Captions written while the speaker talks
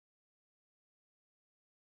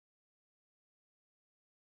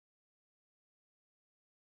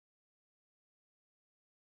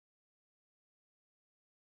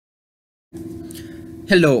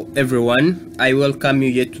Hello everyone, I welcome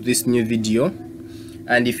you here to this new video,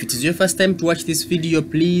 and if it is your first time to watch this video,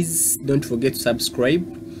 please don't forget to subscribe.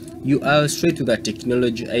 You are straight to the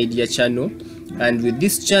Technology Idea channel, and with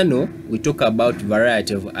this channel we talk about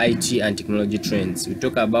variety of IT and technology trends. We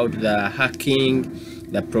talk about the hacking,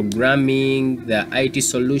 the programming, the IT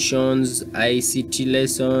solutions, ICT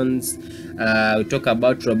lessons. We talk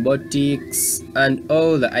about robotics and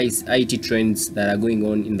all the IT trends that are going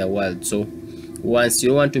on in the world. So once you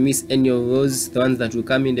don't want to miss any of those, the ones that will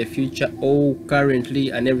come in the future or currently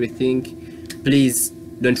and everything, please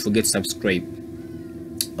don't forget to subscribe.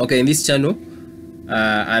 Okay, in this channel,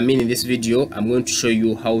 in this video, I'm going to show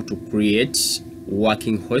you how to create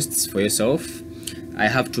working hosts for yourself. I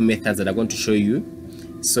have two methods that I'm going to show you,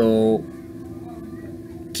 so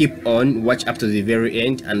keep on, watch up to the very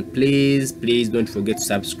end, and please don't forget to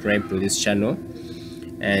subscribe to this channel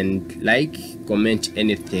and comment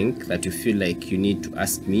anything that you feel like you need to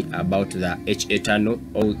ask me about the HA channel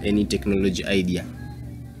or any technology idea.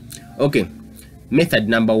 Okay, method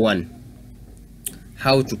number one,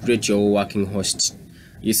 how to create your working host.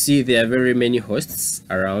 You see, there are very many hosts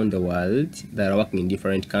around the world that are working in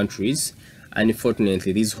different countries.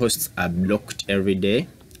 Unfortunately, these hosts are blocked every day,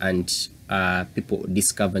 and people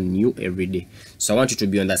discover new every day. So I want you to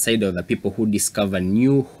be on the side of the people who discover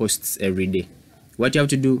new hosts every day. What you have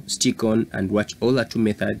to do, stick on and watch all the two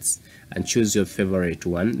methods and choose your favorite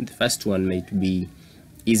one. The first one might be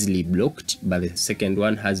easily blocked, but the second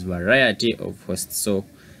one has variety of hosts. So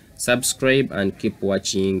subscribe and keep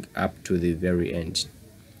watching up to the very end.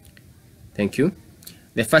 Thank you.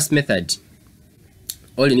 The first method,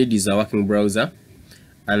 all you need is a working browser,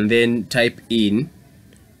 and then type in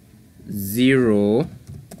 0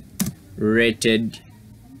 rated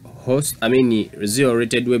websites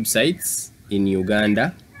in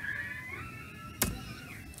Uganda.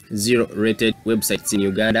 0 rated websites in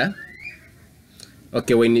Uganda.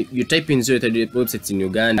 Okay, when you type in 0 rated websites in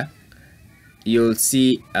Uganda, you'll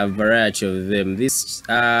see a variety of them. These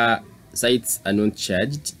sites are not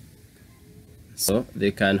charged, so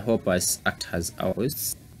they can help us act as our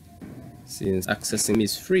hosts since accessing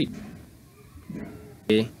is free.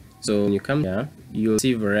 Okay, so when you come here, you'll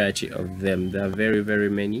see a variety of them. There are very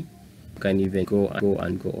many. You can even go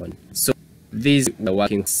on. So these are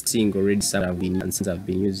working, seeing already some have been and some have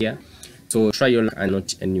been used here. So try your luck and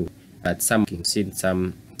not any, but some can see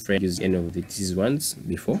some friends use any of these ones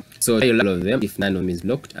before. So try all of them. If none of them is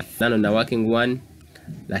blocked, if none on the working one,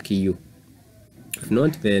 lucky you. If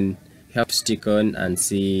not, then you have to stick on and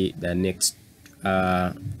see the next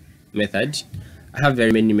method. I have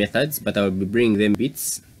very many methods, but I will be bringing them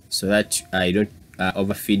bits so that I don't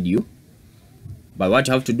overfeed you. But what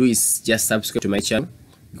you have to do is just subscribe to my channel,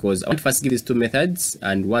 because I want to first give these two methods,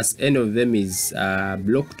 and once any of them is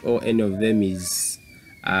blocked or any of them is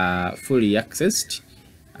fully accessed,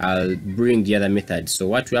 I'll bring the other method. So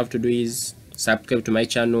what we have to do is subscribe to my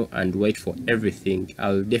channel and wait for everything.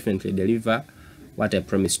 I'll definitely deliver what I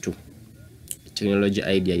promised to. Technology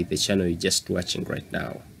Idea is the channel you're just watching right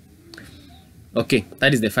now. Okay,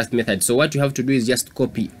 that is the first method. So what you have to do is just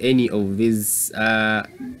copy any of these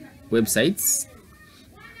websites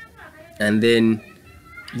and then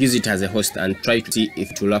use it as a host and try to see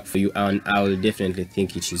if it will work for you, and I will definitely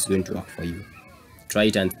think it is going to work for you. Try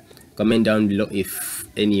it and comment down below if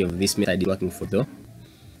any of this method is working for you.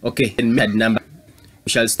 Okay, and method number, we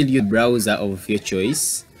shall still use browser of your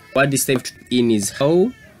choice. What this time in is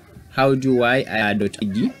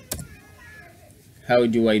howdoI.id.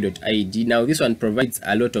 howdoI.id. Now this one provides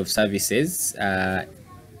a lot of services.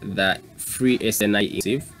 The free SNI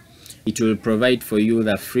is it will provide for you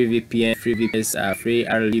the free VPN, free VPS, free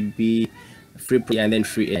RLB, free and then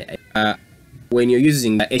free when you're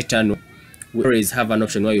using the channel, we always have an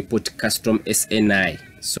option where you put custom SNI.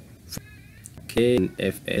 So okay,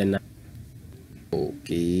 FN.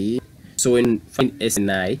 Okay, so when you find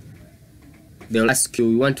SNI, they'll ask you,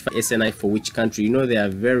 you want to find SNI for which country? You know, there are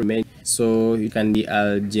very many, so you can be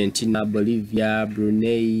Argentina, Bolivia,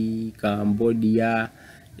 Brunei, Cambodia,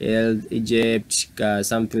 Egypt,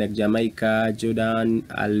 something like Jamaica, Jordan,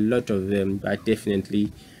 a lot of them, but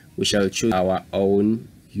definitely we shall choose our own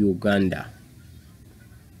Uganda.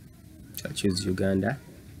 I'll choose Uganda.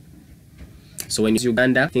 So when you use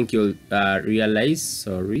Uganda, I think you'll realize,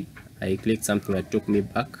 sorry, I clicked something that took me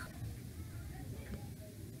back.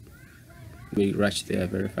 We rush there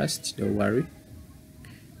very fast, don't worry.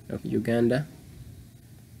 Okay, Uganda.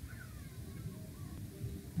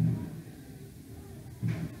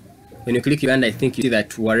 When you click Uganda, I think you see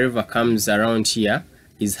that whatever comes around here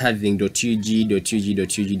is having .ug.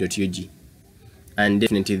 and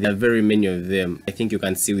definitely there are very many of them. I think you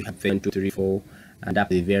can see we have 1, 2, 3, 4, and at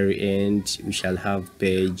the very end we shall have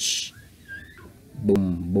page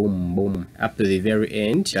boom boom boom. Up to the very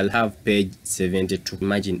end shall have page 72.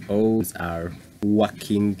 Imagine all those are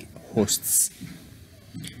working hosts.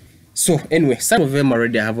 So anyway, some of them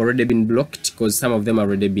have already been blocked because some of them have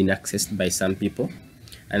already been accessed by some people.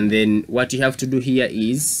 And then what you have to do here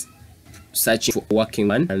is search for working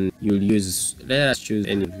one, and you'll use, let us choose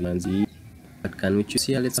any ones. What can we choose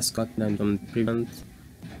here? Let's ask down from prevent.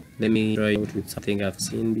 Let me try out with something I've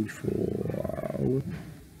seen before.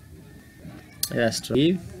 Let's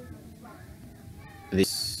try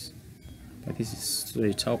this. But this is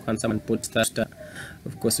sorry, how can someone put starter?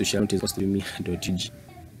 Of course we shall not is supposed to be me.ug.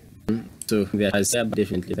 So there has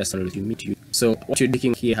definitely that's not you meet you. So what you're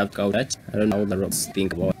looking here, have to that. I don't know how the robots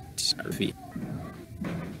think about it.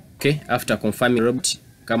 Okay, after confirming robot,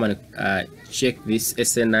 come and check this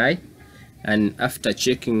SNI, and after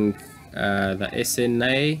checking the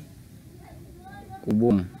SNI,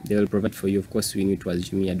 boom, they will provide for you. Of course we need to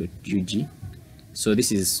jumia.ug. So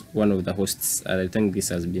this is one of the hosts. I think this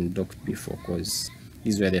has been docked before because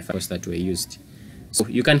these were the first that were used. So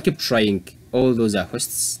you can keep trying. All those are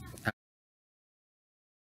hosts.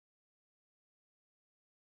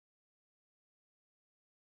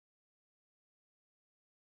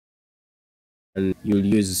 And you'll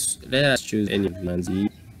use, let us choose any ones.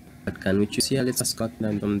 What can we choose here? Let's ask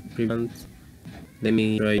down from prevent. Let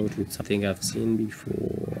me try out with something I've seen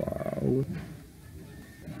before.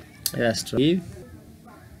 Let's try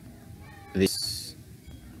this.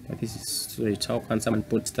 But this is sorry, how can someone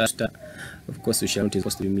put starter? Of course we shall not is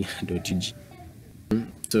supposed to be me.ug.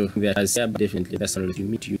 So there has definitely that's not you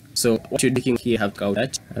meet you. So what you're looking here, have to out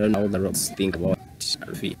that. I don't know how the robots think about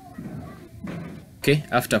it. Okay,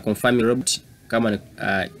 after confirming robot, come and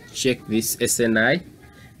check this SNI,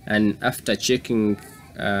 and after checking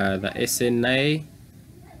the SNI,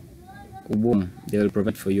 boom, they will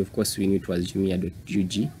provide for you. Of course we need to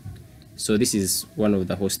jumia.ug. So this is one of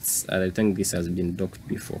the hosts. I think this has been docked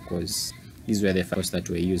before because these were the first that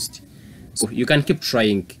were used. So you can keep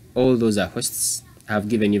trying. All those are hosts. I have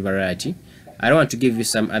given you variety. I don't want to give you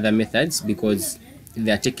some other methods because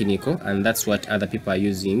they are technical and that's what other people are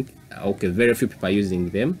using. Okay, very few people are using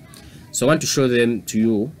them. So I want to show them to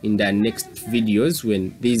you in the next videos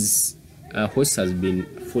when these hosts has been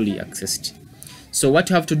fully accessed. So what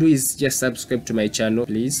you have to do is just subscribe to my channel.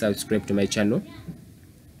 Please subscribe to my channel,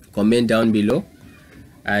 comment down below,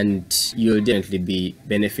 and you'll definitely be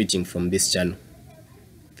benefiting from this channel.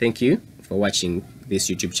 Thank you for watching this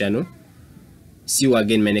YouTube channel. See you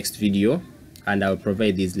again in my next video, and I'll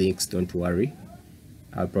provide these links. Don't worry,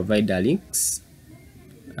 I'll provide the links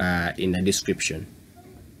in the description.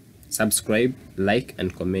 Subscribe, like,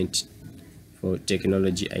 and comment for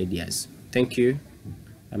technology ideas. Thank you.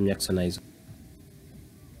 I'm Iszo.